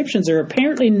of the Egyptians are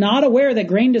apparently not aware that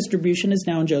grain distribution is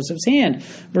now in Joseph's hand.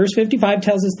 Verse 55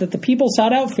 tells us that the people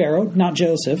sought out Pharaoh, not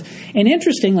Joseph. And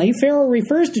interestingly, Pharaoh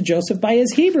refers to Joseph by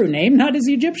his Hebrew name, not his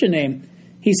Egyptian name.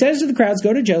 He says to the crowds,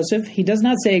 "Go to Joseph." He does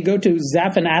not say, "Go to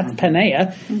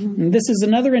Zaphanath-Paneah." And this is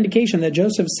another indication that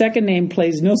Joseph's second name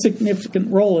plays no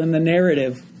significant role in the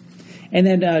narrative. And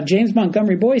then James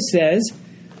Montgomery Boyce says,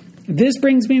 this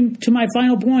brings me to my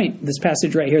final point, this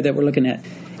passage right here that we're looking at.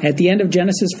 At the end of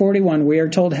Genesis 41, we are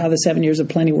told how the 7 years of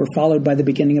plenty were followed by the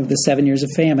beginning of the 7 years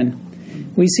of famine.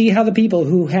 We see how the people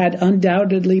who had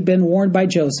undoubtedly been warned by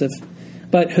Joseph,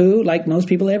 but who, like most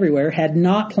people everywhere, had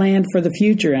not planned for the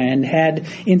future and had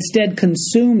instead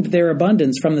consumed their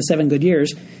abundance from the 7 good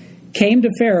years, came to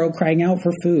Pharaoh crying out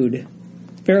for food.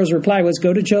 Pharaoh's reply was,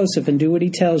 "Go to Joseph and do what he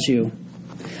tells you."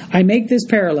 I make this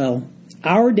parallel.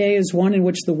 Our day is one in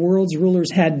which the world's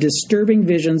rulers had disturbing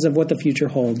visions of what the future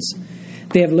holds.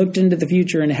 They have looked into the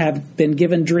future and have been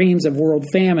given dreams of world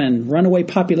famine, runaway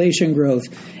population growth,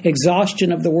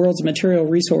 exhaustion of the world's material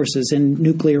resources, and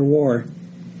nuclear war.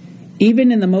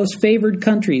 Even in the most favored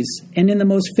countries and in the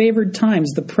most favored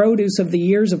times, the produce of the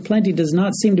years of plenty does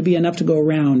not seem to be enough to go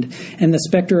around, and the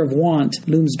specter of want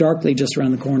looms darkly just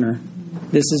around the corner.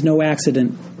 This is no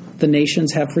accident. The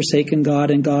nations have forsaken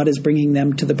God, and God is bringing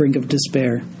them to the brink of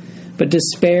despair. But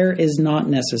despair is not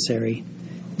necessary.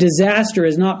 Disaster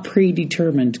is not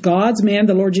predetermined. God's man,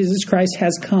 the Lord Jesus Christ,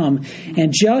 has come.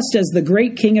 And just as the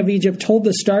great king of Egypt told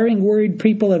the starving, worried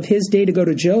people of his day to go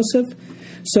to Joseph,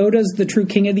 so does the true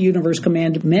king of the universe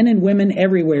command men and women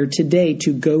everywhere today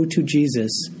to go to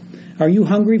Jesus. Are you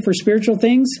hungry for spiritual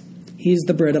things? He is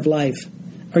the bread of life.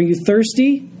 Are you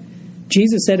thirsty?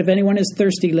 Jesus said, "If anyone is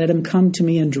thirsty, let him come to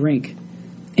me and drink."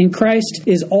 In Christ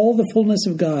is all the fullness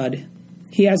of God.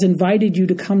 He has invited you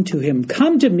to come to him.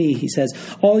 "Come to me," he says,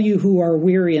 "all you who are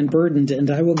weary and burdened, and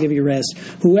I will give you rest.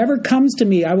 Whoever comes to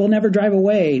me, I will never drive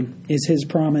away," is his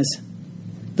promise.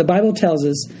 The Bible tells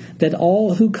us that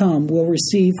all who come will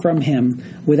receive from him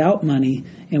without money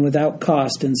and without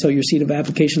cost. And so your seed of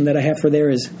application that I have for there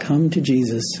is come to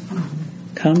Jesus.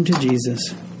 Come to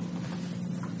Jesus.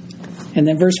 And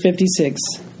then verse 56.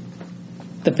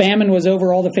 The famine was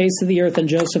over all the face of the earth, and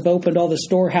Joseph opened all the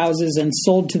storehouses and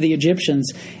sold to the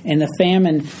Egyptians, and the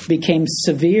famine became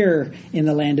severe in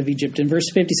the land of Egypt. In verse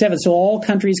 57, so all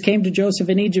countries came to Joseph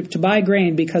in Egypt to buy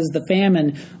grain because the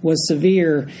famine was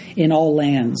severe in all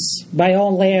lands. By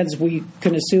all lands, we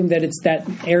can assume that it's that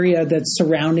area that's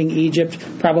surrounding Egypt,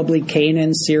 probably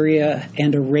Canaan, Syria,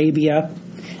 and Arabia.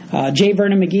 J.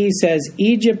 Vernon McGee says,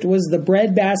 Egypt was the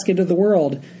breadbasket of the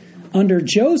world. Under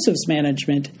Joseph's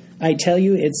management, I tell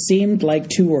you, it seemed like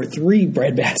 2 or 3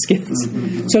 bread baskets.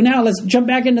 So now let's jump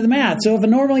back into the math. So if a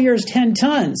normal year is 10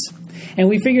 tons, and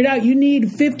we figured out you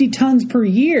need 50 tons per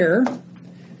year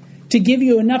to give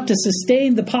you enough to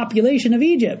sustain the population of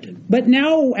Egypt. But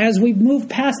now, as we've moved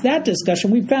past that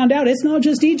discussion, we've found out it's not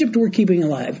just Egypt we're keeping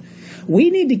alive.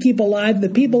 We need to keep alive the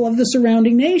people of the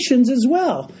surrounding nations as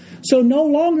well. So no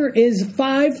longer is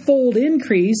 5-fold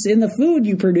increase in the food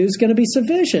you produce going to be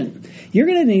sufficient. You're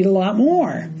going to need a lot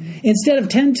more. Instead of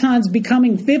 10 tons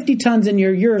becoming 50 tons in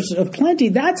your years of plenty,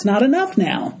 that's not enough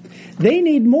now. They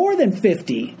need more than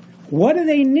 50. What do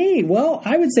they need? Well,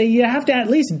 I would say you have to at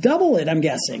least double it, I'm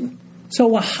guessing. So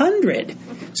 100.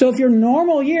 So if your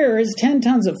normal year is 10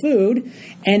 tons of food,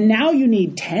 and now you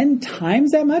need 10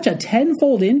 times that much, a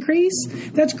 10-fold increase?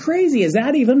 That's crazy. Is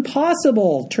that even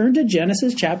possible? Turn to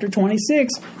Genesis chapter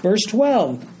 26, verse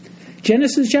 12.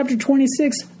 Genesis chapter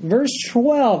 26, verse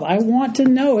 12. I want to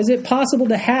know, is it possible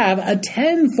to have a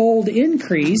 10-fold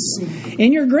increase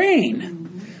in your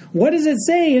grain? What does it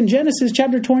say in Genesis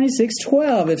chapter 26,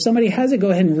 12? If somebody has it,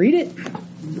 go ahead and read it.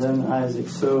 Then Isaac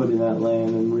sowed in that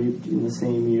land and reaped in the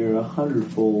same year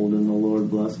 100-fold, and the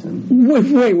Lord blessed him.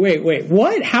 Wait.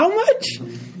 What? How much?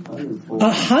 100-fold.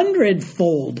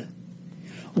 100-fold.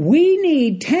 We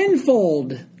need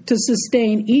 10-fold to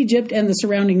sustain Egypt and the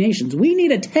surrounding nations. We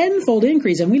need a 10-fold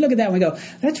increase. And we look at that and we go,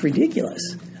 that's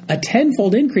ridiculous. A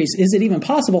 10-fold increase. Is it even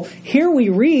possible? Here we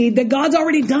read that God's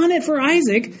already done it for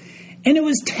Isaac, and it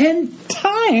was 10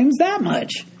 times that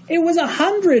much. It was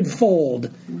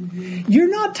 100-fold. You're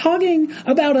not talking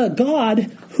about a God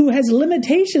who has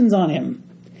limitations on him.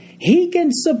 He can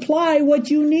supply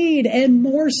what you need and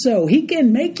more so. He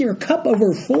can make your cup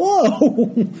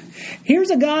overflow. Here's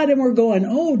a God and we're going,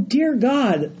 oh, dear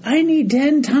God, I need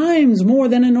 10 times more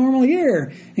than a normal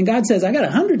year. And God says, I got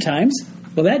 100 times.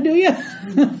 Will that do you?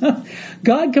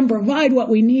 God can provide what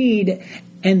we need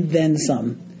and then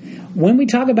some. When we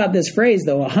talk about this phrase,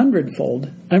 though,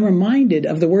 100-fold, I'm reminded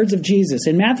of the words of Jesus.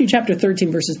 In Matthew chapter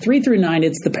 13, verses 3 through 9,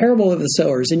 it's the parable of the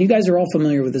sowers. And you guys are all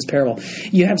familiar with this parable.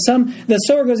 You have the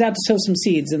sower goes out to sow some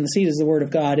seeds, and the seed is the word of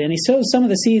God. And he sows some of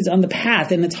the seeds on the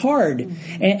path, and it's hard.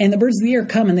 And the birds of the air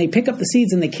come, and they pick up the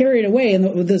seeds, and they carry it away.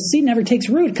 And the seed never takes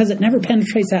root because it never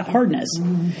penetrates that hardness.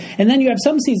 And then you have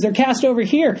some seeds, they're cast over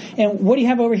here. And what do you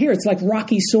have over here? It's like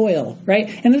rocky soil, right?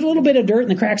 And there's a little bit of dirt in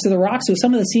the cracks of the rock, so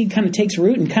some of the seed kind of takes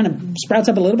root and kind of sprouts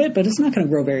up a little bit, but it's not going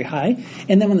to grow very high.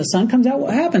 And then when the sun comes out,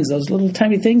 what happens? Those little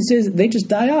tiny things, they just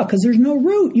die off because there's no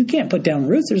root. You can't put down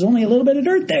roots. There's only a little bit of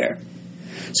dirt there.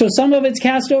 So some of it's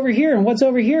cast over here. And what's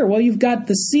over here? Well, you've got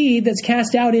the seed that's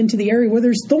cast out into the area where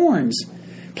there's thorns.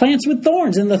 Plants with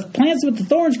thorns. And the plants with the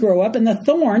thorns grow up, and the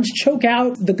thorns choke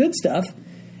out the good stuff.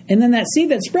 And then that seed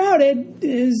that sprouted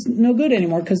is no good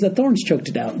anymore because the thorns choked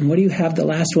it out. And what do you have? The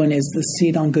last one is the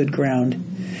seed on good ground.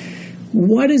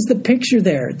 What is the picture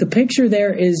there? The picture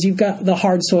there is you've got the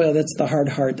hard soil. That's the hard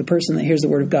heart. The person that hears the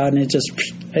word of God and it just,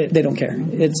 they don't care.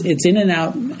 It's in and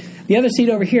out. The other seed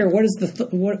over here, what's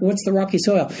the rocky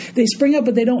soil? They spring up,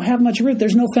 but they don't have much root.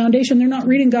 There's no foundation. They're not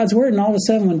reading God's word. And all of a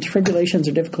sudden, when tribulations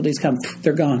or difficulties come,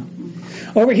 they're gone.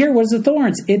 Over here, what is the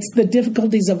thorns? It's the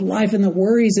difficulties of life and the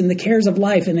worries and the cares of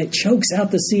life. And it chokes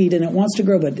out the seed and it wants to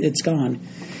grow, but it's gone.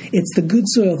 It's the good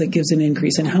soil that gives an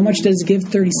increase. And how much does it give?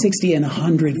 30, 60, and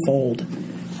 100-fold.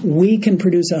 We can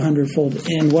produce 100-fold.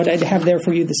 And what I'd have there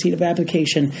for you, the seed of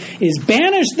application, is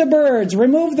banish the birds,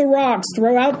 remove the rocks,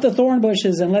 throw out the thorn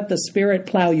bushes, and let the Spirit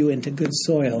plow you into good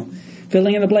soil.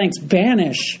 Filling in the blanks,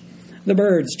 banish the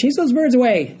birds. Chase those birds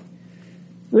away.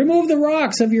 Remove the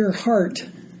rocks of your heart,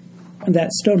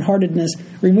 that stone-heartedness.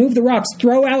 Remove the rocks,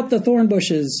 throw out the thorn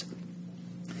bushes,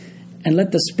 and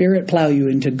let the Spirit plow you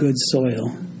into good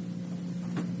soil.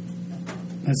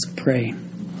 Let's pray.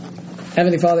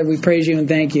 Heavenly Father, we praise you and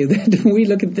thank you that we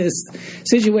look at this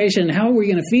situation. How are we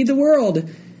going to feed the world?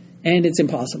 And it's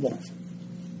impossible.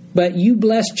 But you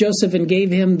blessed Joseph and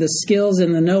gave him the skills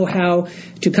and the know-how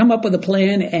to come up with a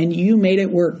plan, and you made it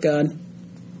work, God,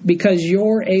 because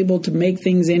you're able to make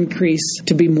things increase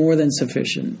to be more than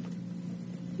sufficient.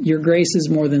 Your grace is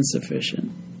more than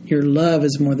sufficient. Your love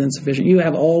is more than sufficient. You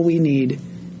have all we need.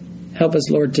 Help us,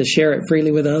 Lord, to share it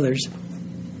freely with others.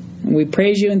 And we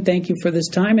praise you and thank you for this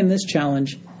time and this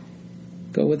challenge.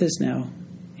 Go with us now.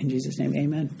 In Jesus' name,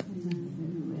 amen.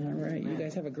 All right. You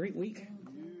guys have a great week.